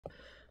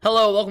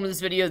Hello, welcome to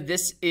this video.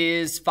 This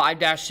is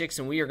 5-6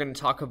 and we are going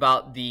to talk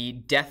about the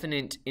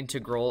definite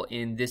integral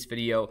in this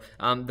video.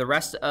 The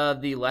rest of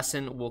the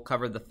lesson will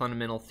cover the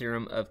fundamental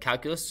theorem of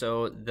calculus,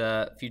 so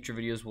the future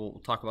videos will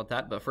talk about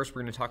that. But first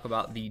we're going to talk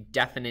about the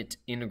definite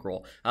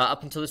integral.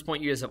 Up until this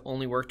point you guys have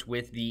only worked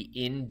with the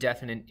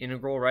indefinite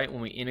integral, right?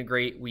 When we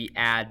integrate we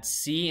add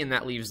c and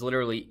that leaves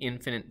literally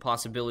infinite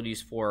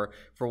possibilities for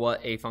what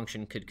a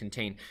function could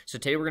contain. So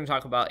today we're going to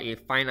talk about a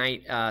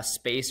finite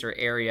space or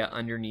area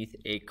underneath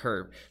a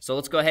curve. So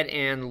let's go ahead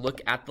and look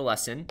at the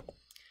lesson.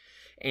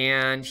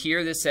 And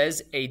here this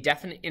says a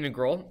definite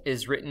integral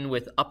is written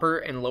with upper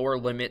and lower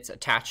limits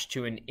attached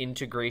to an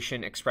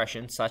integration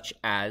expression such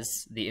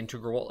as the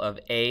integral of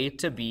a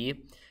to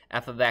b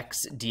f of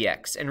x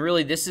dx. And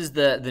really this is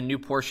the new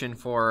portion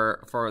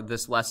for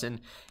this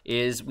lesson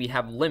is we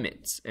have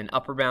limits, an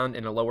upper bound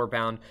and a lower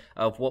bound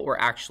of what we're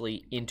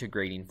actually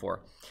integrating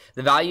for.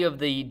 The value of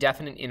the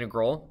definite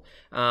integral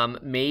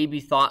may be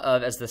thought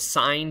of as the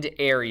signed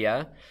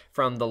area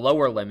from the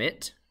lower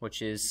limit,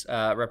 which is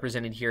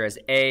represented here as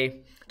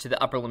a, to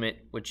the upper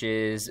limit, which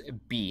is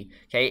b.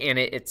 Okay, and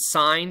it's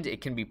signed.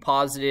 It can be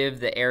positive,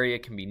 the area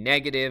can be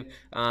negative,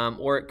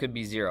 or it could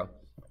be 0.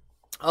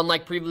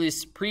 Unlike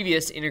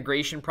previous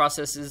integration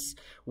processes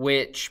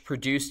which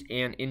produced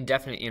an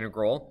indefinite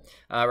integral,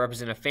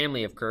 represent a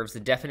family of curves, the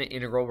definite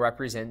integral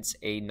represents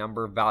a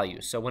number of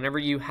values. So whenever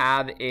you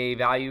have a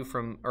value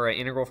from, or an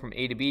integral from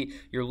a to b,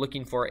 you're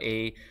looking for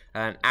an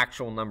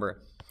actual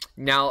number.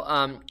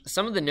 Now,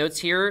 some of the notes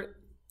here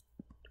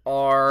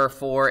are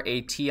for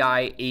a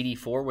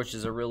TI-84, which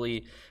is a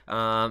really,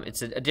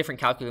 it's a different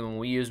calculator than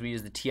we use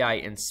the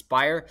TI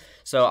Nspire.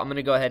 So I'm going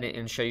to go ahead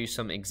and show you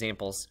some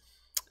examples.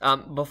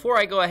 Before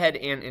I go ahead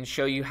and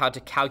show you how to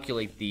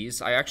calculate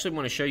these, I actually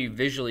want to show you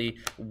visually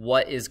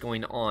what is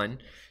going on.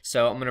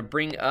 So I'm going to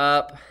bring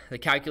up the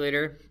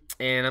calculator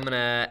and I'm going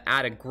to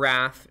add a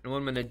graph. And what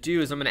I'm going to do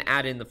is I'm going to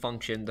add in the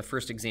function, the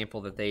first example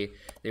that they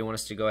want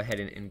us to go ahead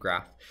and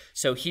graph.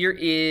 So here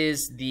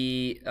is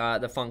the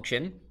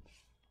function,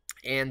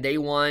 and they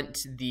want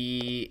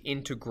the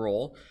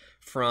integral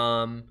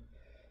from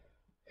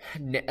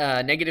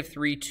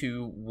 -3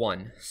 to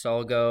 1. So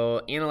I'll go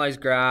analyze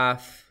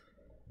graph,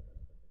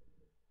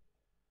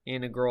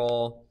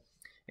 integral,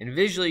 and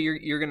visually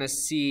you're gonna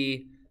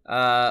see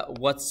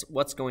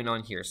what's going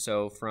on here.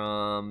 So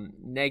from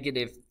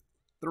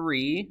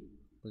 -3,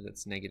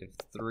 that's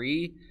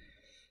 -3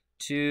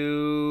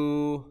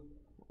 to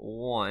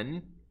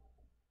 1,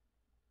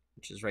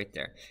 which is right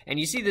there. And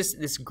you see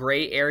this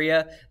gray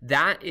area,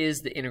 that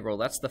is the integral.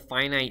 That's the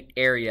finite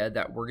area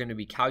that we're going to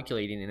be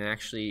calculating and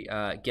actually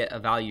get a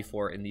value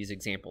for in these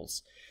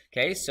examples.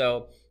 Okay,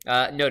 so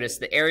notice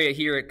the area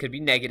here, it could be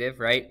negative,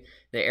 right?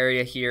 The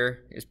area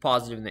here is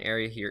positive and the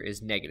area here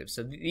is negative.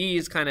 So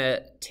these kind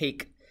of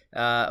take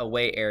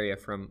away area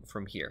from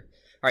here.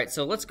 All right,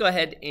 so let's go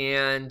ahead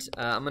and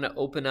I'm going to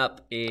open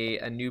up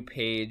a new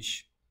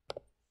page.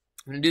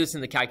 I'm going to do this in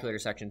the calculator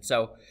section.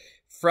 So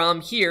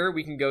from here,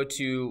 we can go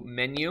to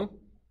Menu,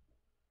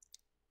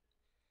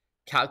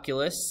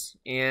 Calculus,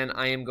 and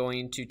I am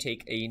going to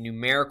take a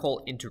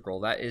numerical integral.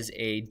 That is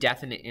a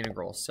definite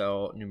integral.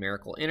 So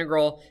numerical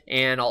integral,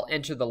 and I'll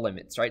enter the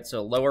limits, right?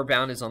 So lower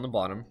bound is on the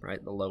bottom,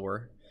 right? The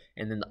lower,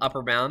 and then the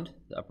upper bound,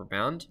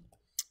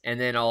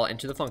 and then I'll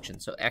enter the function.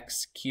 So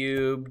x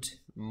cubed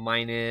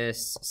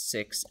minus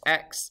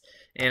 6x,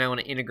 and I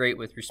want to integrate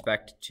with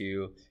respect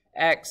to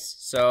x.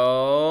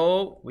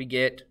 So we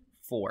get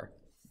 4.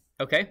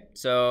 Okay,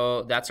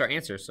 so that's our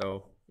answer.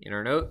 So in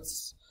our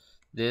notes,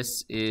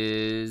 this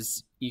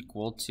is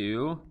equal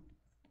to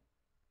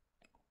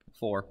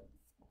 4.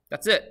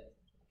 That's it.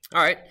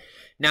 All right,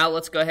 now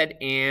let's go ahead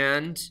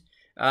and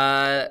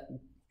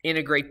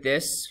integrate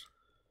this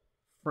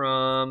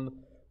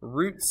from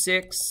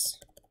 √6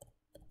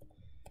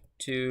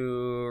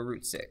 to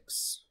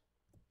 √6.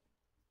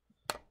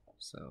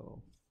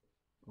 So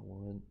I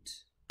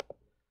want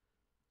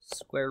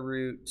square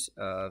root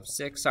of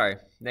 6, sorry,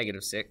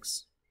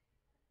 -6.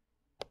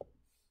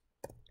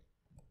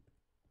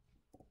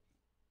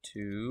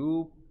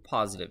 To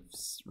positive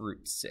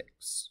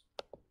 √6.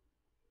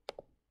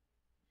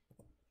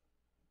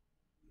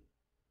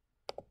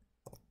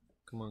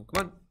 Come on,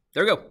 come on.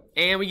 There we go.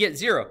 And we get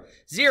 0.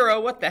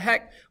 0, what the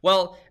heck?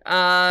 Well,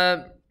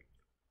 I'm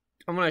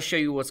going to show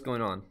you what's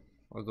going on.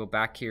 I'll go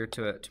back here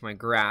to my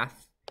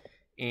graph,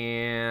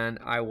 and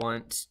I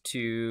want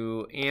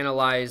to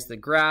analyze the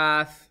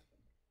graph,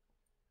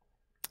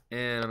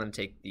 and I'm going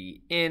to take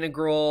the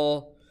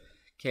integral.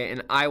 Okay,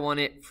 and I want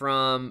it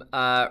from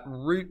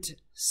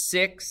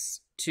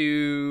 √6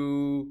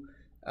 to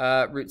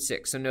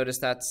 √6. So notice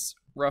that's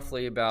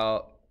roughly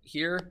about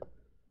here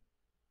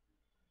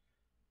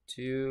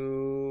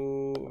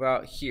to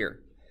about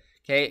here.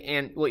 Okay,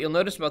 and what you'll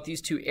notice about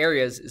these two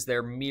areas is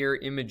they're mirror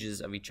images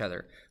of each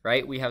other,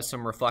 right? We have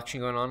some reflection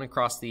going on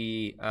across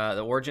the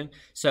origin.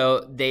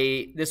 So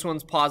this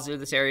one's positive,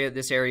 this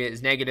area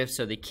is negative,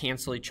 so they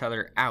cancel each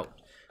other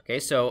out. Okay,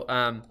 so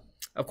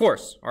of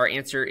course our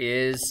answer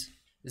is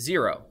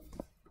 0,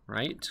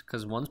 right?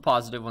 Because one's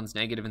positive, one's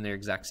negative, and they're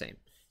exact same.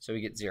 So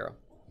we get 0.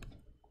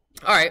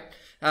 All right,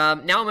 now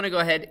I'm going to go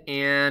ahead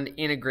and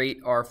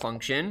integrate our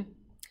function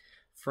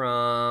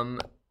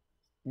from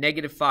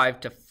 -5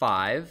 to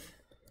 5.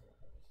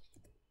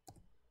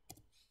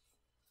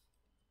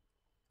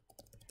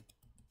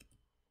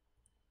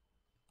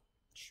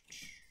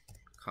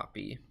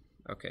 Copy.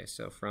 Okay,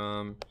 so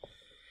from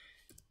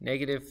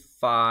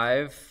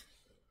 -5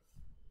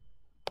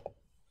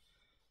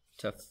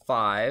 to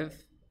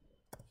 5.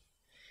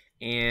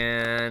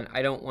 And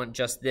I don't want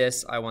just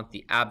this, I want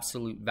the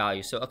absolute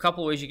value. So a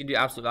couple ways you can do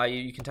absolute value.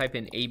 You can type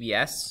in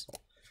ABS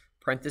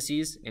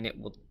parentheses and it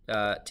will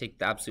take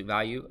the absolute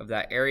value of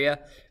that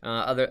area.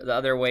 The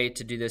other way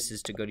to do this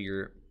is to go to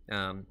your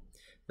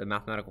the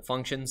mathematical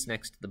functions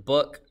next to the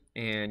book,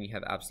 and you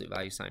have absolute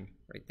value sign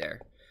right there.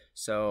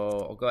 So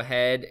I'll go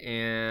ahead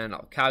and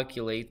I'll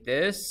calculate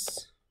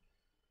this.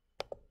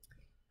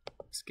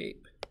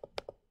 Escape.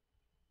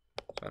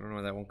 So I don't know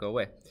why that won't go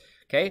away.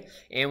 Okay,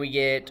 and we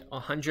get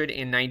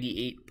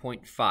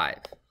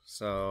 198.5.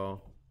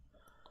 So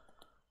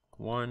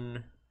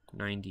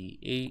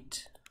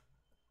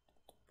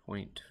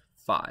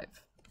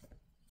 198.5.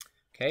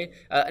 Okay,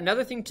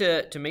 another thing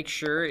to make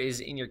sure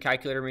is in your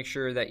calculator, make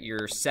sure that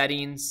your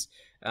settings,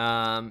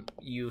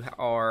 you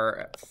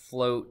are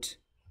float,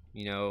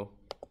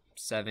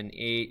 7,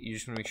 8. You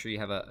just want to make sure you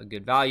have a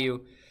good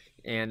value,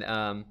 and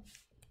to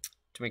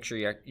make sure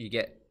you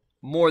get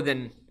more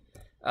than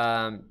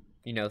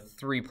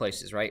 3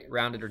 places, right?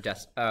 Rounded or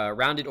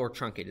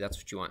truncated. That's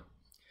what you want.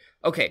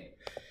 Okay.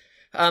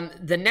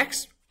 The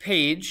next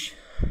page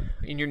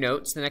in your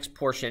notes, the next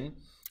portion,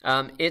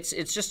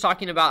 it's just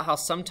talking about how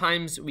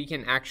sometimes we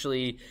can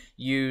actually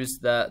use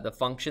the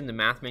function, the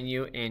math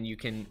menu, and you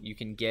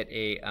can get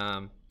a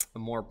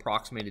more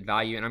approximated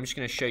value. And I'm just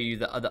going to show you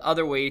the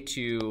other way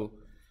to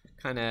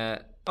kind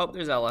of, oh,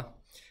 there's Ella,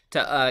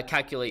 to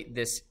calculate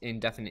this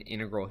indefinite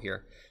integral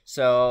here.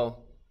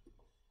 So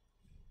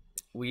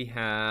we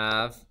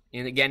have,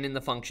 and again in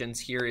the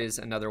functions, here is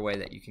another way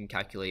that you can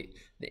calculate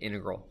the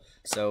integral.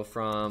 So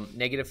from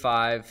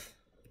 -5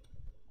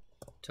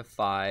 to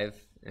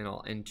 5, and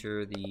I'll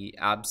enter the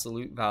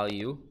absolute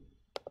value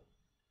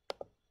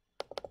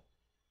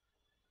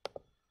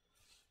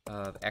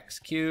of x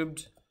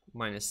cubed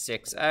minus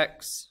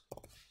 6x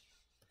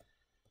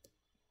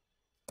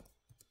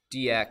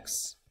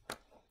dx.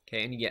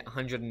 Okay, and you get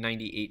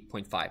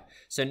 198.5.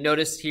 So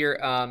notice here,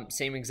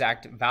 same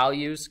exact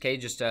values. Okay,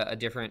 just a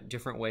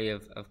different way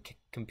of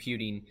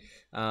computing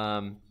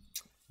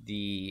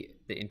the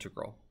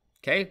integral.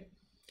 Okay,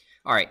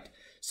 all right.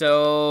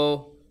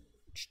 So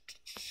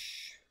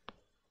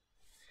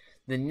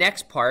the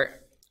next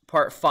part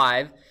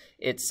 5,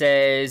 it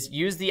says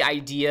use the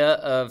idea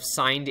of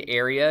signed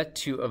area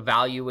to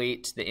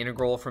evaluate the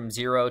integral from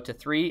 0 to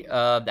 3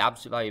 of the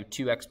absolute value of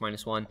 2x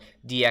minus 1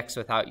 dx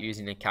without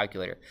using a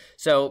calculator.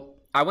 So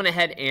I went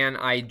ahead and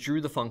I drew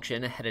the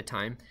function ahead of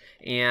time,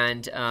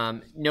 and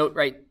note,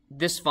 right,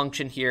 this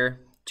function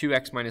here,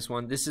 2x minus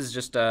 1, this is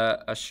just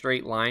a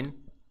straight line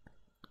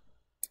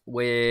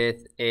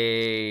with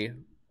a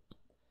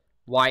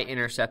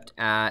y-intercept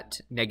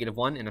at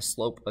 -1 and a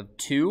slope of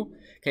 2.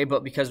 Okay,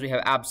 but because we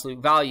have absolute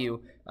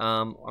value,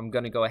 I'm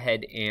going to go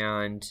ahead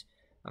and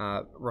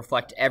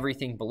reflect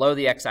everything below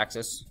the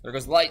x-axis. There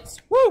goes the lights.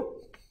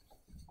 Woo!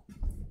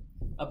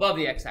 Above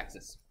the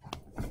x-axis.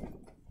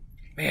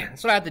 Man,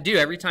 that's what I have to do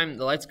every time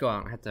the lights go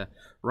out. I have to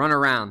run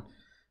around.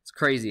 It's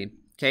crazy.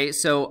 Okay,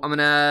 so I'm going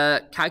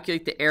to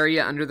calculate the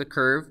area under the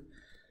curve,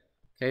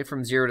 okay,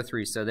 from 0 to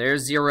 3. So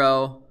there's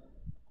 0.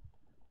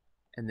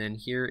 And then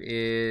here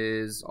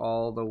is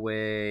all the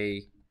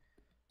way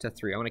to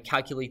 3. I want to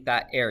calculate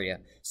that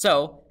area.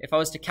 So if I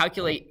was to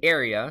calculate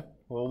area,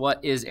 well,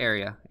 what is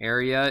area?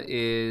 Area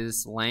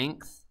is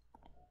length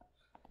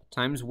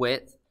times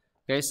width.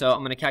 Okay, so I'm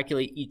going to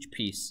calculate each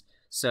piece.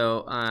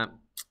 So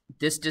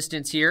this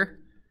distance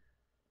here,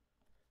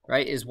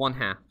 right, is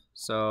 1/2.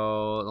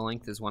 So the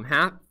length is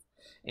 1/2,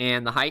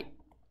 and the height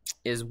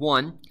is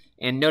 1.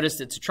 And notice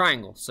it's a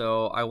triangle,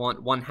 so I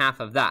want 1/2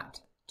 of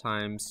that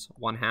times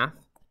 1/2.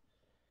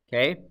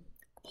 Okay,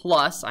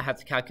 plus I have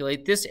to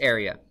calculate this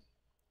area.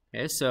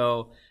 Okay,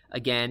 so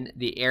again,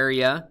 the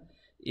area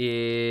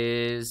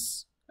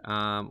is,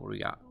 what do we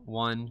got?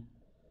 1,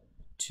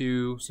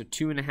 2, so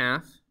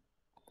 2.5.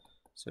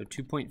 So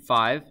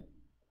 2.5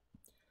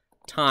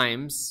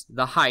 times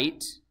the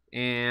height,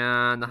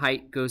 and the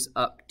height goes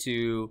up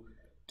to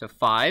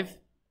 5.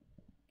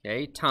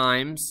 Okay,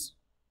 times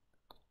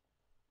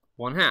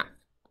 1/2.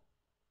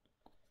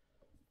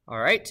 All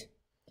right,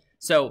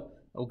 so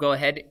we'll go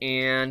ahead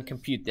and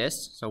compute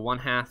this. So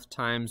 1/2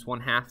 times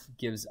 1/2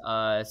 gives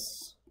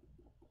us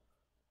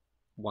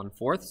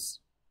 1/4.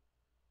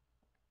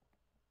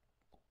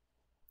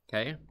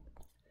 Okay.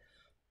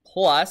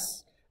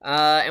 Plus,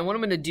 and what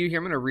I'm going to do here,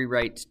 I'm going to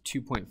rewrite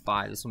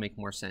 2.5. This will make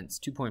more sense.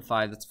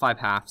 2.5, that's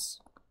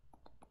 5/2.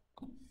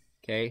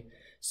 Okay.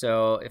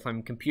 So if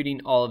I'm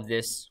computing all of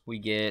this, we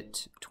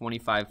get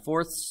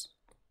 25/4,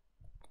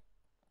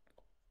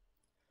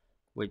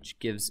 which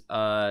gives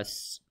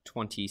us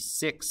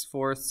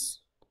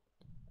 26/4,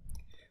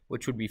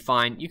 which would be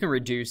fine. You can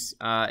reduce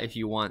if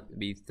you want, to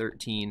be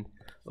 13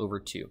 over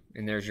 2,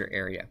 and there's your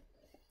area.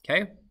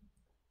 Okay?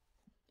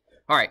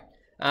 All right,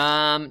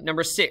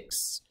 number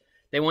 6.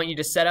 They want you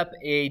to set up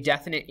a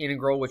definite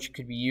integral which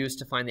could be used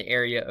to find the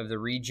area of the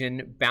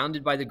region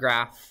bounded by the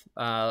graph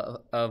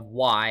of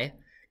y,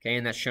 okay,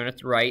 and that's shown at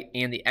the right,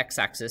 and the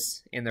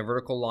x-axis, and the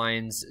vertical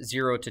lines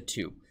 0 to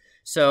 2.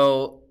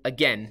 So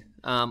again,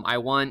 I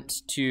want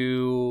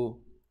to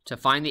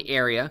find the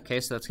area,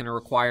 okay, so that's going to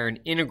require an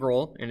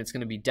integral, and it's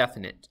going to be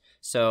definite.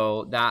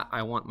 So that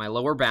I want my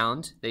lower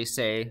bound, they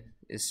say,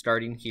 is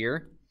starting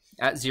here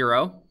at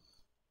 0,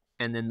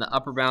 and then the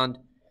upper bound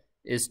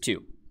is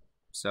 2.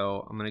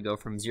 So I'm going to go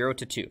from 0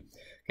 to 2.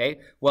 Okay,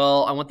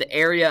 well, I want the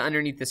area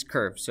underneath this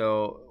curve.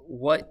 So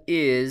what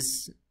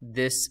is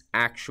this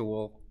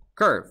actual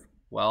curve?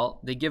 Well,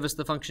 they give us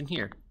the function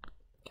here.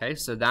 Okay,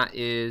 so that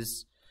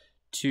is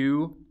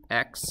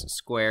 2x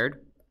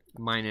squared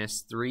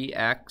minus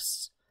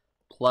 3x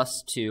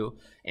plus 2.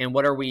 And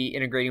what are we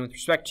integrating with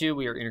respect to?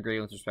 We are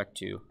integrating with respect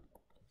to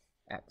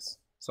x.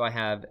 So I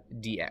have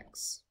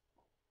dx.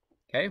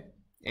 Okay,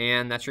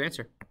 and that's your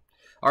answer.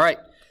 All right,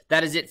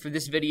 that is it for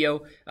this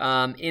video.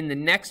 In the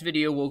next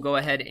video, we'll go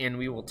ahead and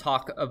we will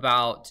talk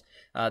about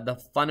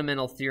the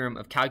fundamental theorem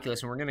of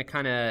calculus, and we're going to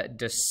kind of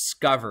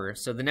discover.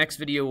 So the next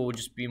video will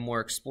just be more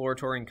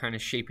exploratory and kind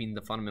of shaping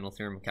the fundamental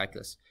theorem of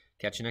calculus.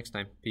 Catch you next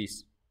time.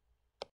 Peace.